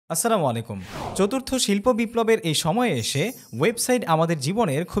আসসালামু আলাইকুম। চতুর্থ শিল্প বিপ্লবের এই সময়ে এসে ওয়েবসাইট আমাদের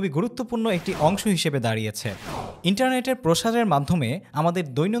জীবনের খুবই গুরুত্বপূর্ণ একটি অংশ হিসেবে দাঁড়িয়েছে। ইন্টারনেটের প্রসারের মাধ্যমে আমাদের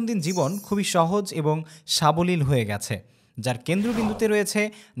দৈনন্দিন জীবন খুবই সহজ এবং সাবলীল হয়ে গেছে, যার কেন্দ্রবিন্দুতে রয়েছে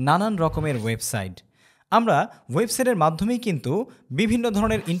নানান রকমের ওয়েবসাইট। আমরা ওয়েবসাইটের মাধ্যমেই কিন্তু বিভিন্ন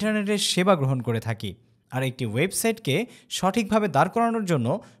ধরনের ইন্টারনেটের সেবা গ্রহণ করে থাকি। আর একটি ওয়েবসাইটকে সঠিকভাবে দাঁড় করানোর জন্য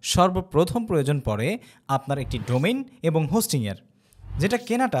সর্বপ্রথম প্রয়োজন পড়ে আপনার একটি ডোমেইন এবং হোস্টিংয়ের, যেটা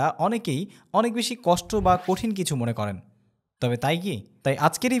কেনাটা অনেকেই অনেক বেশি কষ্ট বা কঠিন কিছু মনে করেন। তবে তাই কি? তাই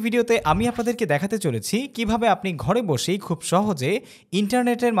আজকের এই ভিডিওতে আমি আপনাদেরকে দেখাতে চলেছি কিভাবে আপনি ঘরে বসেই খুব সহজে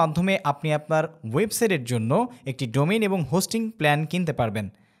ইন্টারনেটের মাধ্যমে আপনি আপনার ওয়েবসাইটের জন্য একটি ডোমেইন এবং হোস্টিং প্ল্যান কিনতে পারবেন।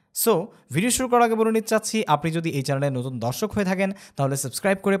 সো ভিডিও শুরু করার আগে বলে নিতে চাচ্ছি, আপনি যদি এই চ্যানেলের নতুন দর্শক হয়ে থাকেন তাহলে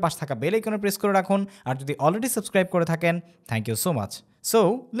সাবস্ক্রাইব করে পাশে থাকা বেল আইকনে প্রেস করে রাখুন, আর যদি অলরেডি সাবস্ক্রাইব করে থাকেন thank you so much. So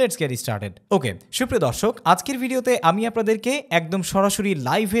let's get started. ওকে, সুপ্রিয় দর্শক, আজকের ভিডিওতে আমি আপনাদেরকে একদম সরাসরি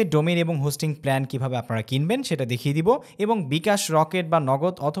লাইভে ডোমেইন এবং হোস্টিং প্ল্যান কিভাবে আপনারা কিনবেন সেটা দেখিয়ে দিব, এবং বিকাশ, রকেট বা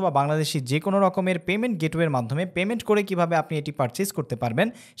নগদ অথবা বাংলাদেশি যে কোনো রকমের পেমেন্ট গেটওয়ের মাধ্যমে পেমেন্ট করে কিভাবে আপনি এটি পারচেজ করতে পারবেন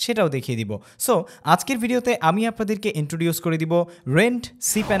সেটাও দেখিয়ে দিব। সো আজকের ভিডিওতে আমি আপনাদেরকে ইন্ট্রোডিউস করে দিব রেন্ট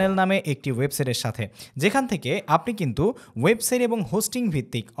সি প্যানেল নামে একটি ওয়েবসাইটের সাথে, যেখান থেকে আপনি কিন্তু ওয়েবসাইট এবং হোস্টিং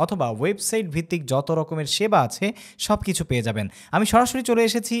ভিত্তিক অথবা ওয়েবসাইট ভিত্তিক যত রকমের সেবা আছে সব কিছু পেয়ে যাবেন। আমি সরাসরি চলে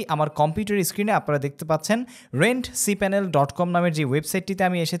এসেছি আমার কম্পিউটার স্ক্রিনে। আপনারা দেখতে পাচ্ছেন rentcpanel.com নামের যে ওয়েবসাইটটিতে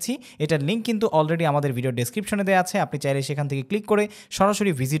আমি এসেছি, এটার লিঙ্ক কিন্তু অলরেডি আমাদের ভিডিও ডেসক্রিপশনে দেওয়া আছে, আপনি চাইলে সেখান থেকে ক্লিক করে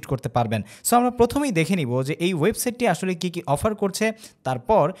সরাসরি ভিজিট করতে পারবেন। সো আমরা প্রথমেই দেখে নিব যে এই ওয়েবসাইটটি আসলে কী কী অফার করছে,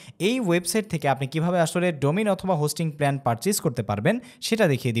 তারপর এই ওয়েবসাইট থেকে আপনি কিভাবে আসলে ডোমেইন অথবা হোস্টিং প্ল্যান পারচেজ করতে পারবেন সেটা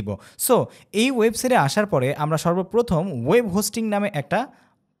দেখিয়ে দিব। সো এই ওয়েবসাইটে আসার পরে আমরা সর্বপ্রথম ওয়েব হোস্টিং নামে একটা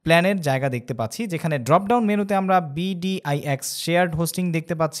প্ল্যানের জায়গা দেখতে পাচ্ছি, যেখানে ড্রপডাউন মেনুতে আমরা BDIX শেয়ার্ড হোস্টিং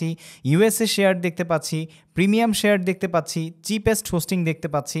দেখতে পাচ্ছি, USA শেয়ার্ড দেখতে পাচ্ছি, প্রিমিয়াম শেয়ার্ড দেখতে পাচ্ছি, চিপেস্ট হোস্টিং দেখতে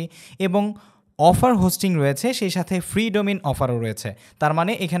পাচ্ছি, এবং অফার হোস্টিং রয়েছে, সেই সাথে ফ্রি ডোমেইন অফারও রয়েছে। তার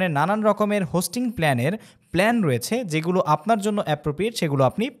মানে এখানে নানান রকমের হোস্টিং প্ল্যান রয়েছে যেগুলো আপনার জন্য অ্যাপ্রোপ্রিয়েট, সেগুলো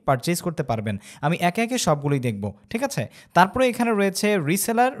আপনি পারচেজ করতে পারবেন। আমি একে একে সবগুলোই দেখব, ঠিক আছে? তারপরে এখানে রয়েছে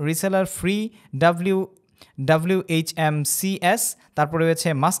রিসেলার ফ্রি WHMCS, তারপরে রয়েছে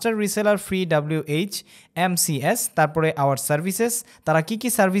মাস্টার রিসেলার ফ্রি WHMCS, তারপরে আওয়ার সার্ভিসেস, তারা কি কি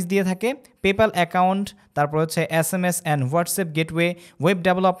সার্ভিস দিয়ে থাকে, পেপ্যাল অ্যাকাউন্ট, তারপর হচ্ছে SMS and WhatsApp gateway, web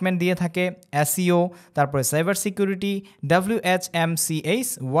development দিয়ে থাকে, SEO, তারপরে cyber security, WHMCH,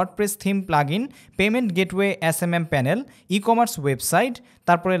 WordPress theme plugin, payment gateway, SMM panel, e commerce website,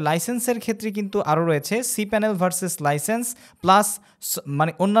 তারপরে লাইসেন্সের ক্ষেত্রে কিন্তু আরও রয়েছে C panel versus licence, plus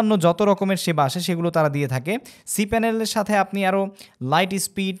মানে অন্যান্য যত রকমের সেবা আসে সেগুলো তারা দিয়ে থাকে। সি প্যানেলের সাথে আপনি আরও লাইট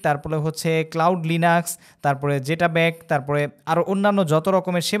স্পিড, তারপরে হচ্ছে ক্লাউড লিনাক্স, তারপরে জেটা ব্যাক, তারপরে আরও অন্যান্য যত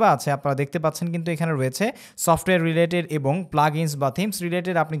রকমের সেবা আছে আপনারা দেখতে পাচ্ছেন কিন্তু এখানে রয়েছে। সফটওয়্যার রিলেটেড এবং প্লাগইনস বা থিমস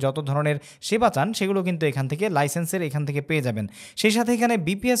রিলেটেড আপনি যত ধরনের সেবা চান সেগুলো কিন্তু এখান থেকে লাইসেন্সের এখান থেকে পেয়ে যাবেন। সেই সাথে এখানে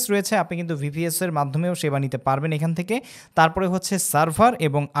BPS রয়েছে, আপনি কিন্তু VPS-এর মাধ্যমেও সেবা নিতে পারবেন এখান থেকে। তারপরে হচ্ছে সার্ভার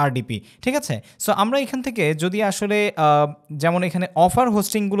এবং RDP, ঠিক আছে? সো আমরা এখান থেকে যদি আসলে যেমন এখানে অফার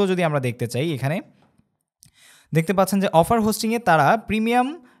হোস্টিংগুলো যদি আমরা দেখতে চাই, এখানে দেখতে পাচ্ছেন যে অফার হোস্টিংয়ে তারা প্রিমিয়াম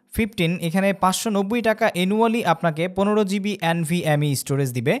 15 এখানে 590 টাকা অ্যানুয়ালি আপনাকে 15 GB NVMe স্টোরেজ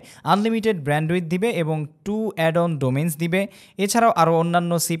দিবে, আনলিমিটেড ব্র্যান্ডউইথ দিবে এবং 2 অ্যাড অন ডোমেইনস দিবে। এছাড়াও আরও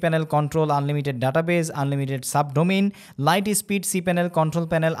অন্যান্য C panel control, unlimited database, unlimited sub domain, light speed C panel control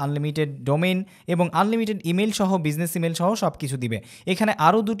panel, unlimited domain এবং আনলিমিটেড ইমেল সহ, বিজনেস ইমেল সহ সব কিছু দিবে। এখানে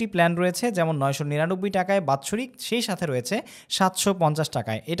আরও দুটি প্ল্যান রয়েছে, যেমন 999 টাকায় বাৎসরিক, সেই সাথে রয়েছে 750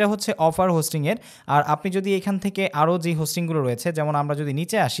 টাকায়। এটা হচ্ছে অফার হোস্টিংয়ের। আর আপনি যদি এখান থেকে আরও যে হোস্টিংগুলো রয়েছে, যেমন আমরা যদি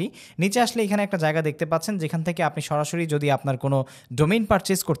নিচে আসলে এখানে একটা জায়গা দেখতে পাচ্ছেন যেখান থেকে আপনি সরাসরি যদি আপনার কোনো ডোমেইন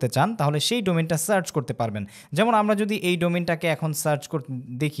পারচেজ করতে চান তাহলে সেই ডোমেইনটা সার্চ করতে পারবেন। যেমন আমরা যদি এই ডোমেইনটাকে এখন সার্চ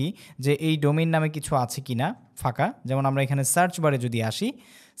দেখি যে এই ডোমেইন নামে কিছু আছে কিনা ফাঁকা, যেমন আমরা এখানে সার্চ বারে যদি আসি,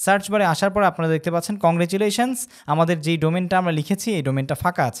 সার্চ বারে আসার পর আপনারা দেখতে পাচ্ছেন কংগ্রেচুলেশনস, আমাদের যেই ডোমেইনটা আমরা লিখেছি এই ডোমেইনটা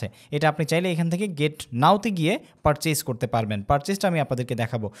ফাঁকা আছে। এটা আপনি চাইলে এখান থেকে গেট নাওতে গিয়ে পারচেজ করতে পারবেন। পারচেজটা আমি আপনাদেরকে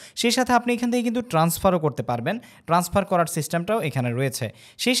দেখাবো। সেই সাথে আপনি এখান থেকে কিন্তু ট্রান্সফারও করতে পারবেন, ট্রান্সফার করার সিস্টেমটাও এখানে রয়েছে।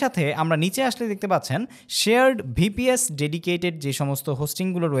 সেই সাথে আমরা নিচে আসলে দেখতে পাচ্ছেন শেয়ার্ড VPS ডেডিকেটেড যে সমস্ত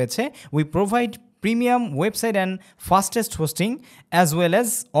হোস্টিংগুলো রয়েছে, we provide premium website and fastest hosting as well as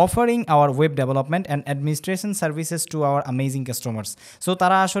offering our web development and administration services to our amazing customers. So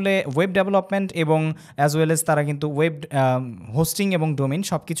তারা আসলে ওয়েব ডেভেলপমেন্ট এবং as well as তারা কিন্তু ওয়েব হোস্টিং এবং domain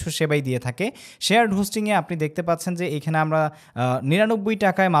সব কিছু সেবাই দিয়ে থাকে। শেয়ার্ড হোস্টিংয়ে আপনি দেখতে পাচ্ছেন যে এখানে আমরা 99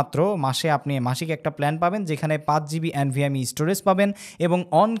 টাকায় মাত্র মাসে আপনি মাসিক একটা প্ল্যান পাবেন, যেখানে 5 GB NVMe স্টোরেজ পাবেন এবং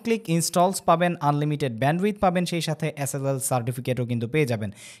অন ক্লিক ইনস্টলস পাবেন, আনলিমিটেড ব্যান্ডউইথ পাবেন, সেই সাথে SSL সার্টিফিকেটও কিন্তু পেয়ে যাবেন।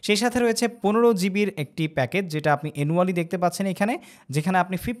 সেই সাথে রয়েছে 15 GB জিবির একটি প্যাকেজ যেটা আপনি অ্যানুয়ালি দেখতে পাচ্ছেন এখানে, যেখানে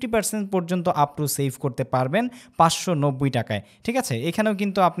আপনি 50% পর্যন্ত আপ টু সেভ করতে পারবেন 590 টাকায়। ঠিক আছে, এখানেও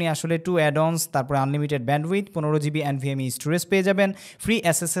কিন্তু আপনি আসলে 2 অ্যাড-অনস, তারপরে unlimited bandwidth, 15 GB NVMe storage পেয়ে যাবেন, ফ্রি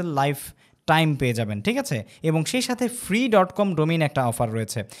SSL লাইফ টাইম পেয়ে যাবেন। ঠিক আছে, এবং সেই সাথে free.com ডোমেইন একটা অফার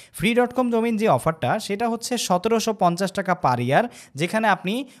রয়েছে। free.com ডোমেইন যে অফারটা সেটা হচ্ছে 1750 টাকা পার ইয়ার, যেখানে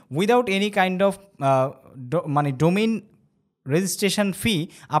আপনি উইদাউট এনি কাইন্ড অফ মানে ডোমেইন রেজিস্ট্রেশন ফি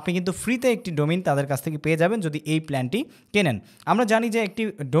আপনি কিন্তু ফ্রিতে একটি ডোমেইন তাদের কাছ থেকে পেয়ে যাবেন যদি এই প্ল্যানটি কেনেন। আমরা জানি যে একটি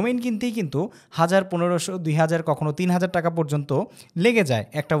ডোমেইন কিনতেই কিন্তু 1000, 1500, 2000, কখনো 3000 টাকা পর্যন্ত লেগে যায়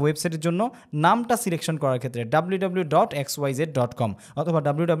একটা ওয়েবসাইটের জন্য নামটা সিলেকশন করার ক্ষেত্রে। www.xyz.com অথবা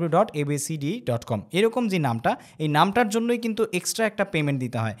www.abcd.com এরকম যে নামটা, এই নামটার জন্যই কিন্তু এক্সট্রা একটা পেমেন্ট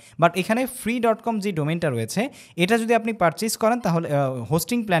দিতে হয়। বাট এখানে free.com যে ডোমেইনটা রয়েছে এটা যদি আপনি পারচেজ করেন, তাহলে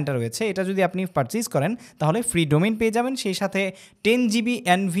হোস্টিং প্ল্যানটা রয়েছে, এটা যদি আপনি পারচেজ করেন তাহলে ফ্রি ডোমেইন পেয়ে যাবেন, সেই সাথে 10 জিবি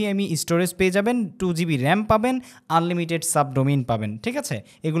NVMe স্টোরেজ পেয়ে যাবেন, 2 জিবি র্যাম পাবেন, আনলিমিটেড সাব ডোমেইন পাবেন। ঠিক আছে,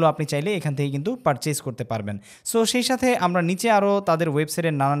 এগুলো আপনি চাইলে এখান থেকে কিন্তু পারচেজ করতে পারবেন। সো সেই সাথে আমরা নিচে আরও তাদের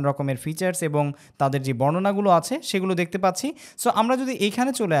ওয়েবসাইটের নানান রকমের ফিচার্স এবং তাদের যে বর্ণনাগুলো আছে সেগুলো দেখতে পাচ্ছি। সো আমরা যদি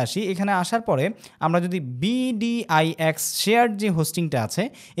এইখানে চলে আসি, এখানে আসার পরে আমরা যদি BDIX শেয়ার্ড যে হোস্টিংটা আছে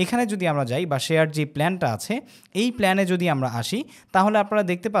এখানে যদি আমরা যাই, বা শেয়ার যে প্ল্যানটা আছে এই প্ল্যানে যদি আমরা আসি, তাহলে আপনারা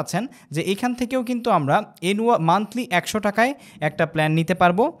দেখতে পাচ্ছেন যে এখান থেকেও কিন্তু আমরা মান্থলি 100 টাকায় একটা প্ল্যান নিতে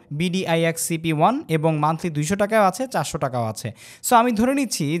পারবো BDIX CP1, এবং মান্থলি 200 টাকাও আছে, 400 টাকাও আছে। সো আমি ধরে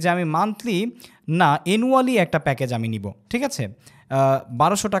নিচ্ছি যে আমি মান্থলি না অ্যানুয়ালি একটা প্যাকেজ আমি নিব। ঠিক আছে,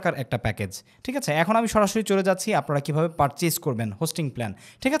 1200 টাকার একটা প্যাকেজ। ঠিক আছে, এখন আমি সরাসরি চলে যাচ্ছি আপনারা কীভাবে পারচেজ করবেন হোস্টিং প্ল্যান।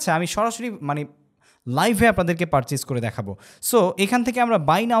 ঠিক আছে, আমি সরাসরি মানে লাইভে আপনাদেরকে পারচেজ করে দেখাবো। সো এখান থেকে আমরা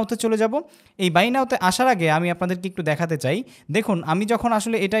বাই নাওতে চলে যাব। এই বাই নাওতে আসার আগে আমি আপনাদেরকে একটু দেখাতে চাই, দেখুন আমি যখন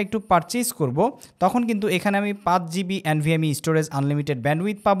আসলে এটা একটু পারচেজ করব তখন কিন্তু এখানে আমি 5 GB NVMe storage, unlimited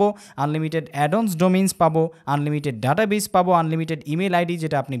bandwidth পাবো, আনলিমিটেড অ্যাডঅনস ডোমেইনস পাবো, আনলিমিটেড ডাটাবেস পাবো, আনলিমিটেড ইমেল আইডি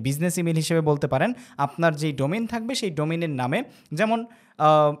যেটা আপনি বিজনেস ইমেল হিসেবে বলতে পারেন, আপনার যেই ডোমেইন থাকবে সেই ডোমেইনের নামে, যেমন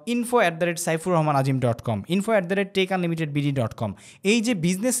info@saifurrahmanazim.com, info@tekunlimitedbd.com, এই যে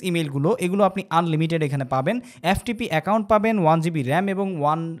বিজনেস ইমেলগুলো এগুলো আপনি আনলিমিটেড এখানে পাবেন। FTP অ্যাকাউন্ট পাবেন, 1 জিবি র্যাম এবং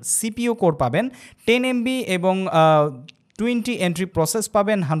 1 CPU কোর পাবেন, 10 MB এবং 20 এন্ট্রি প্রসেস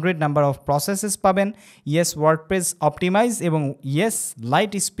পাবেন, 100 নাম্বার অফ প্রসেসেস পাবেন, ইয়েস ওয়ার্ডপ্রেস অপটিমাইজ এবং ইয়েস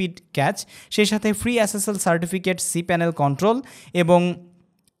লাইট স্পিড ক্যাচ, সেই সাথে free SSL certificate, cPanel control এবং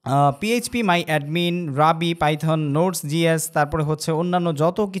PHP মাই অ্যাডমিন, রাবি, পাইথন, নোটস.js, তারপরে হচ্ছে অন্যান্য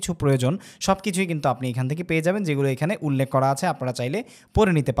যত কিছু প্রয়োজন সব কিছুই কিন্তু আপনি এখান থেকে পেয়ে যাবেন, যেগুলো এখানে উল্লেখ করা আছে, আপনারা চাইলে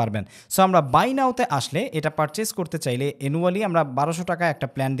পড়ে নিতে পারবেন। সো আমরা বাই নাওতে আসলে এটা পারচেস করতে চাইলে অ্যানুয়ালি আমরা 1200 টাকা একটা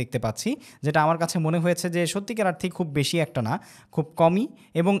প্ল্যান দেখতে পাচ্ছি, যেটা আমার কাছে মনে হয়েছে যে সত্যিকার অর্থে খুব বেশি একটা না, খুব কমই।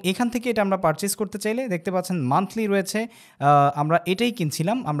 এবং এখান থেকে এটা আমরা পারচেস করতে চাইলে দেখতে পাচ্ছেন মান্থলি রয়েছে, আমরা এটাই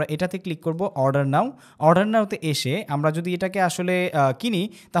কিনছিলাম, আমরা এটাতে ক্লিক করব অর্ডার নাও। অর্ডার নাওতে এসে আমরা যদি এটাকে আসলে কিনি,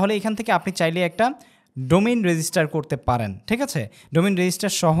 তাহলে এখান থেকে আপনি চাইলে একটা ডোমেইন রেজিস্টার করতে পারেন। ঠিক আছে, ডোমেইন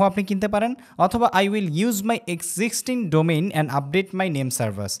রেজিস্টার সহ আপনি কিনতে পারেন, অথবা I will use my existing domain and update my name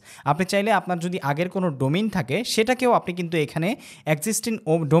servers. আপনি চাইলে আপনার যদি আগের কোনো ডোমেইন থাকে সেটাকেও আপনি কিন্তু এখানে এক্সিস্টিং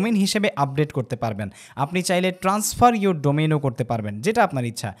ডোমেইন হিসেবে আপডেট করতে পারবেন। আপনি চাইলে ট্রান্সফার ইউর ডোমেইনও করতে পারবেন, যেটা আপনার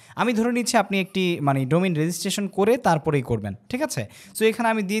ইচ্ছা। আমি ধরে নিচ্ছি আপনি একটি মানে ডোমেইন রেজিস্ট্রেশন করে তারপরেই করবেন। ঠিক আছে, সো এখানে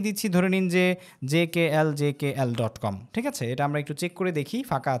আমি দিয়ে দিচ্ছি, ধরে নিন যে jkl.com। ঠিক আছে, এটা আমরা একটু চেক করে দেখি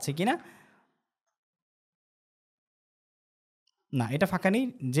ফাঁকা আছে কিনা। না, এটা ফাঁকা নেই,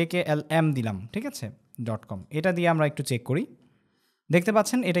 jklm দিলাম। ঠিক আছে, .com এটা দিয়ে আমরা একটু চেক করি। দেখতে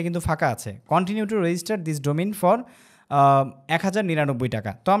পাচ্ছেন এটা কিন্তু ফাঁকা আছে। Continue to register this domain for 1099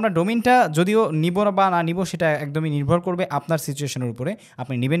 টাকা। তো আমরা ডোমেইনটা যদিও নিব বা না নিব সেটা একদমই নির্ভর করবে আপনার সিচুয়েশনের উপরে,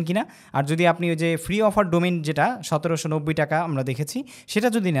 আপনি নেবেন কিনা। আর যদি আপনি ওই যে ফ্রি অফার ডোমেইন যেটা 1790 টাকা আমরা দেখেছি সেটা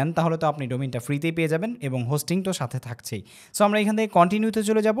যদি নেন, তাহলে তো আপনি ডোমেইনটা ফ্রিতেই পেয়ে যাবেন এবং হোস্টিং তো সাথে থাকছেই। সো আমরা এখান থেকে কন্টিনিউতে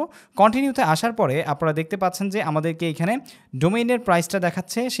চলে যাব। কন্টিনিউতে আসার পরে আপনারা দেখতে পাচ্ছেন যে আমাদেরকে এখানে ডোমেইনের প্রাইসটা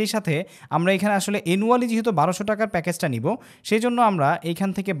দেখাচ্ছে, সেই সাথে আমরা এখানে আসলে অ্যানুয়ালি যেহেতু 1200 টাকার প্যাকেজটা নিব, সেই জন্য আমরা এইখান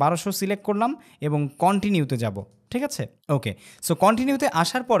থেকে 1200 সিলেক্ট করলাম এবং কন্টিনিউতে যাব। ঠিক আছে, ওকে। সো কন্টিনিউতে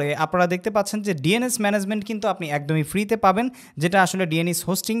আসার পরে আপনারা দেখতে পাচ্ছেন যে DNS ম্যানেজমেন্ট কিন্তু আপনি একদমই ফ্রিতে পাবেন, যেটা আসলে DNS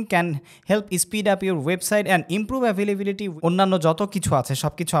hosting can help speed up your website and improve availability. অন্যান্য যত কিছু আছে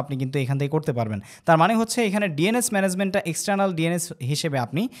সব কিছু আপনি কিন্তু এখান থেকে করতে পারবেন। তার মানে হচ্ছে এখানে DNS ম্যানেজমেন্টটা এক্সটার্নাল DNS হিসেবে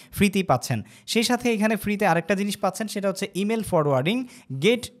আপনি ফ্রিতেই পাচ্ছেন। সেই সাথে এখানে ফ্রিতে আরেকটা জিনিস পাচ্ছেন, সেটা হচ্ছে email forwarding.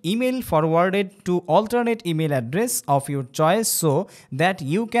 Gate email forwarded two alternate email address of your choice so that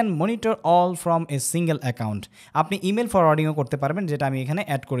you can monitor all from a single account. আপনি ইমেল ফরওয়ার্ডিংও করতে পারবেন, যেটা আমি এখানে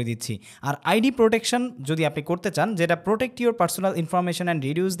অ্যাড করে দিচ্ছি। আর আইডি প্রোটেকশন যদি আপনি করতে চান, যেটা protect your personal information and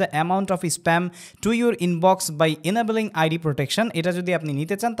reduce the amount of spam to your inbox by enabling ID protection, এটা যদি আপনি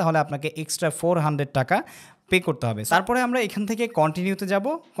নিতে চান তাহলে আপনাকে এক্সট্রা 400 টাকা পে করতে হবে। তারপরে আমরা এখান থেকে কন্টিনিউতে যাব।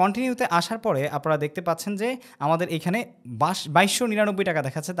 কন্টিনিউতে আসার পরে আপনারা দেখতে পাচ্ছেন যে আমাদের এখানে 2299 টাকা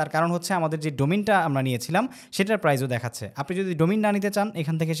দেখাচ্ছে। তার কারণ হচ্ছে আমাদের যে ডোমিনটা আমরা নিয়েছিলাম সেটার প্রাইসও দেখাচ্ছে। আপনি যদি ডোমিন না নিতে চান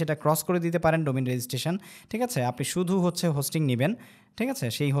এখান থেকে সেটা ক্রস করে দিতে পারেন, ডোমিন রেজিস্ট্রেশন, ঠিক আছে। আপনি শুধু হচ্ছে হোস্টিং নেবেন, ঠিক আছে।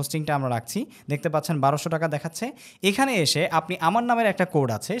 সেই হোস্টিংটা আমরা রাখছি। দেখতে পাচ্ছেন 1200 টাকা দেখাচ্ছে। এখানে এসে আপনি আমার নামের একটা কোড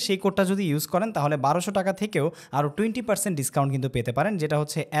আছে, সেই কোডটা যদি ইউজ করেন তাহলে 1200 টাকা থেকেও আরও 20% ডিসকাউন্ট কিন্তু পেতে পারেন, যেটা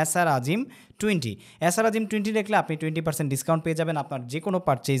হচ্ছে SRAZIM20। SRAZIM20 দেখলে আপনি 20% ডিসকাউন্ট পেয়ে যাবেন আপনার যে কোনো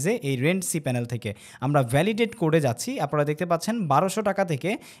পারচেজে এই রেন্ট সি প্যানেল থেকে। আমরা ভ্যালিডেট কোডে যাচ্ছি। আপনারা দেখতে পাচ্ছেন 1200 টাকা থেকে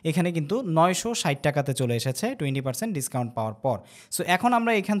এখানে কিন্তু 960 টাকাতে চলে এসেছে 20% ডিসকাউন্ট পাওয়ার পর। সো এখন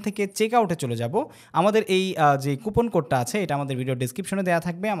আমরা এখান থেকে চেক আউটে চলে যাব। আমাদের এই যে কুপন কোডটা আছে এটা আমাদের ভিডিও ডিসক্রিপশনে দেওয়া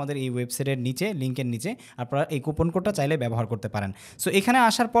থাকবে, আমাদের এই ওয়েবসাইটের নিচে, লিঙ্কের নিচে আপনারা এই কুপন কোডটা চাইলে ব্যবহার করতে পারেন। সো এখানে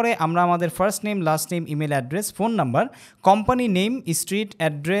আসার পরে আমরা আমাদের first name, last name, email address, phone number, company name, street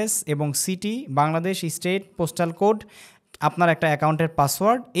address এবং city, Bangladesh, state, postal code, আপনার একটা অ্যাকাউন্টের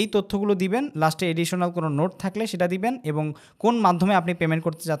পাসওয়ার্ড, এই তথ্যগুলো দিবেন। লাস্টে এডিশনাল কোনো নোট থাকলে সেটা দিবেন এবং কোন মাধ্যমে আপনি পেমেন্ট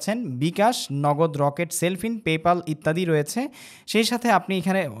করতে যাচ্ছেন, বিকাশ, নগদ, রকেট, সেলফিন, পেপাল ইত্যাদি রয়েছে। সেই সাথে আপনি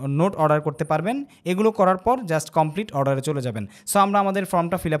এখানে নোট অর্ডার করতে পারবেন। এগুলো করার পর জাস্ট কমপ্লিট অর্ডারে চলে যাবেন। সো আমরা আমাদের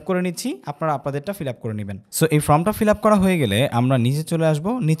ফর্মটা ফিল আপ করে নিচ্ছি, আপনারা আপনাদেরটা ফিল আপ করে নেবেন। সো এই ফর্মটা ফিল আপ করা হয়ে গেলে আমরা নিচে চলে আসব।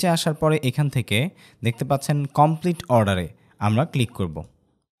 নিচে আসার পরে এখান থেকে দেখতে পাচ্ছেন কমপ্লিট অর্ডারে আমরা ক্লিক করব।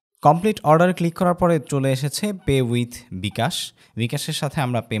 কমপ্লিট অর্ডার ক্লিক করার পরে চলে এসেছে পে উইথ বিকাশ। বিকাশের সাথে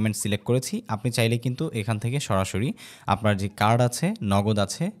আমরা পেমেন্ট সিলেক্ট করেছি। আপনি চাইলে কিন্তু এখান থেকে সরাসরি আপনার যে কার্ড আছে, নগদ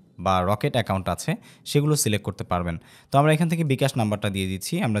আছে বা রকেট অ্যাকাউন্ট আছে সেগুলো সিলেক্ট করতে পারবেন। তো আমরা এখান থেকে বিকাশ নাম্বারটা দিয়ে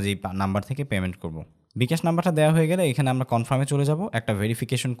দিচ্ছি, আমরা যেই নাম্বার থেকে পেমেন্ট করব। বিকাশ নাম্বারটা দেওয়া হয়ে গেলে এখানে আমরা কনফার্মে চলে যাব। একটা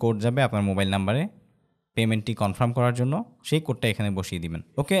ভেরিফিকেশন কোড যাবে আপনার মোবাইল নাম্বারে পেমেন্টটি কনফার্ম করার জন্য, সেই কোডটা এখানে বসিয়ে দিবেন।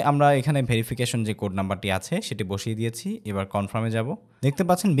 ওকে, আমরা এখানে ভেরিফিকেশন যে কোড নাম্বারটি আছে সেটি বসিয়ে দিয়েছি। এবার কনফার্মে যাব। দেখতে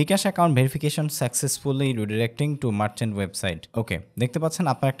পাচ্ছেন বিকাশ account verification successfully রিডিরেক্টিং two merchant website. ওকে, দেখতে পাচ্ছেন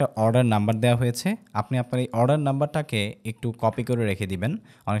আপনার একটা অর্ডার নাম্বার দেওয়া হয়েছে। আপনি আপনার এই অর্ডার নাম্বারটাকে একটু কপি করে রেখে দিবেন,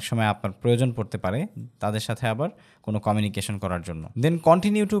 অনেক সময় আপনার প্রয়োজন পড়তে পারে তাদের সাথে আবার কোনো কমিউনিকেশন করার জন্য। দেন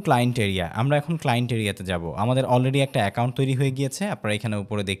কন্টিনিউ টু ক্লায়েন্ট এরিয়া। আমরা এখন ক্লায়েন্ট এরিয়াতে যাব। আমাদের অলরেডি একটা অ্যাকাউন্ট তৈরি হয়ে গিয়েছে, আপনারা এখানে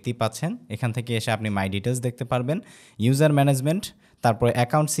উপরে দেখতেই পাচ্ছেন। এখান থেকে এসে আপনি মাই ডিটেলস দেখতে পারবেন, ইউজার ম্যানেজমেন্ট, তারপরে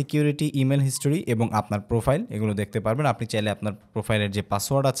অ্যাকাউন্ট সিকিউরিটি, ইমেল হিস্টোরি এবং আপনার প্রোফাইল, এগুলো দেখতে পারবেন। আপনি চাইলে আপনার প্রোফাইলের যে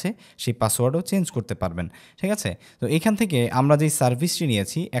পাসওয়ার্ড আছে সেই পাসওয়ার্ডও চেঞ্জ করতে পারবেন, ঠিক আছে। তো এখান থেকে আমরা যেই সার্ভিসটি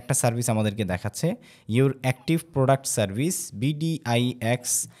নিয়েছি, একটা সার্ভিস আমাদেরকে দেখাচ্ছে your active product service BDIX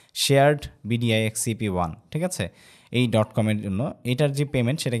shared BDIX CP1, ঠিক আছে। এই .com-এর জন্য এটার যে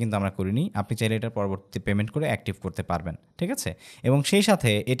পেমেন্ট সেটা কিন্তু আমরা করিনি। আপনি চাইলে এটার পরবর্তীতে পেমেন্ট করে অ্যাক্টিভ করতে পারবেন, ঠিক আছে। এবং সেই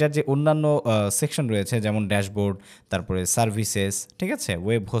সাথে এটার যে অন্যান্য সেকশন রয়েছে যেমন ড্যাশবোর্ড, তারপরে সার্ভিসেস, ঠিক আছে,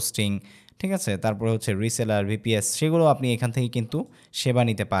 ওয়েব হোস্টিং, ঠিক আছে, তারপরে হচ্ছে রিসেলার, VPS, সেগুলো আপনি এখান থেকে কিন্তু সেবা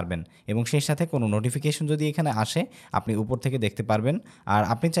নিতে পারবেন। এবং সেই সাথে কোনো নোটিফিকেশন যদি এখানে আসে আপনি উপর থেকে দেখতে পারবেন। আর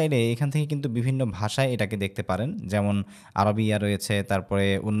আপনি চাইলে এখান থেকে কিন্তু বিভিন্ন ভাষায় এটাকে দেখতে পারেন, যেমন আরবিয়া রয়েছে, তারপরে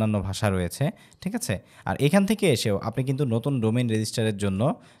অন্যান্য ভাষা রয়েছে, ঠিক আছে। আর এখান থেকে এসেও আপনি কিন্তু নতুন ডোমেইন রেজিস্টারের জন্য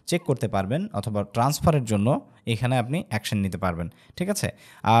চেক করতে পারবেন অথবা ট্রান্সফারের জন্য এখানে আপনি অ্যাকশন নিতে পারবেন, ঠিক আছে।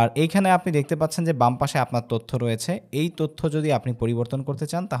 আর এইখানে আপনি দেখতে পাচ্ছেন যে বাম পাশে আপনার তথ্য রয়েছে। এই তথ্য যদি আপনি পরিবর্তন করতে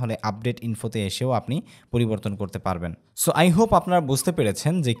চান তাহলে আপডেট ইনফোতে এসেও আপনি পরিবর্তন করতে পারবেন। সো আই হোপ আপনারা বুঝতে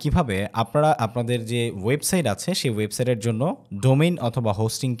পেরেছেন যে কিভাবে আপনারা আপনাদের যে ওয়েবসাইট আছে সেই ওয়েবসাইটের জন্য ডোমেইন অথবা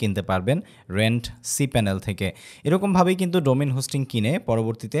হোস্টিং কিনতে পারবেন রেন্ট সি প্যানেল থেকে। এরকমভাবেই কিন্তু ডোমেইন হোস্টিং কিনে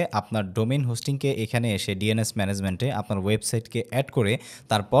পরবর্তীতে আপনার ডোমেইন হোস্টিংকে এখানে এসে DNS ম্যানেজমেন্টে আপনার ওয়েবসাইটকে অ্যাড করে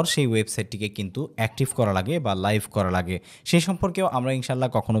তারপর সেই ওয়েবসাইটটিকে কিন্তু অ্যাক্টিভ করা লাগে বা লাইভ করা লাগে। সেই সম্পর্কেও আমরা ইনশাল্লাহ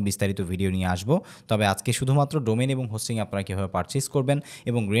কখনো বিস্তারিত ভিডিও নিয়ে আসব। তবে আজকে শুধুমাত্র ডোমেইন এবং হোস্টিং আপনারা কীভাবে পারচেস করবেন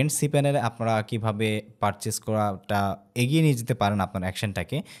এবং রেন্ট সি প্যানেলে আপনারা কীভাবে পারচেস করাটা এগিয়ে নিয়ে যেতে পারেন আপনার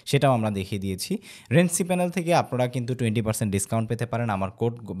অ্যাকশনটাকে, সেটাও আমরা দেখিয়ে দিয়েছি। রেন্ট সি প্যানেল থেকে আপনারা কিন্তু 20% ডিসকাউন্ট পেতে পারেন আমার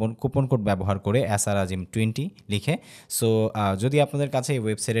কুপন কোড ব্যবহার করে SRAZIM20 লিখে। সো যদি আপনাদের কাছে এই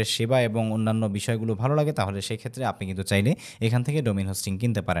ওয়েবসাইটের সেবা এবং অন্যান্য বিষয়গুলো ভালো লাগে তাহলে সেক্ষেত্রে আপনি কিন্তু চাইলে এখান থেকে ডোমেইন হোস্টিং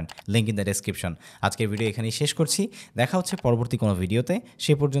কিনতে পারেন। Link in the description. আজকের ভিডিও এখানেই শেষ করছি, দেখা হচ্ছে পরবর্তী কোনো ভিডিওতে।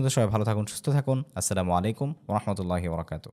 সে পর্যন্ত সবাই ভালো থাকুন, সুস্থ থাকুন। আসসালামু আলাইকুম ওয়া রাহমাতুল্লাহি ওয়া বারাকাতুহু।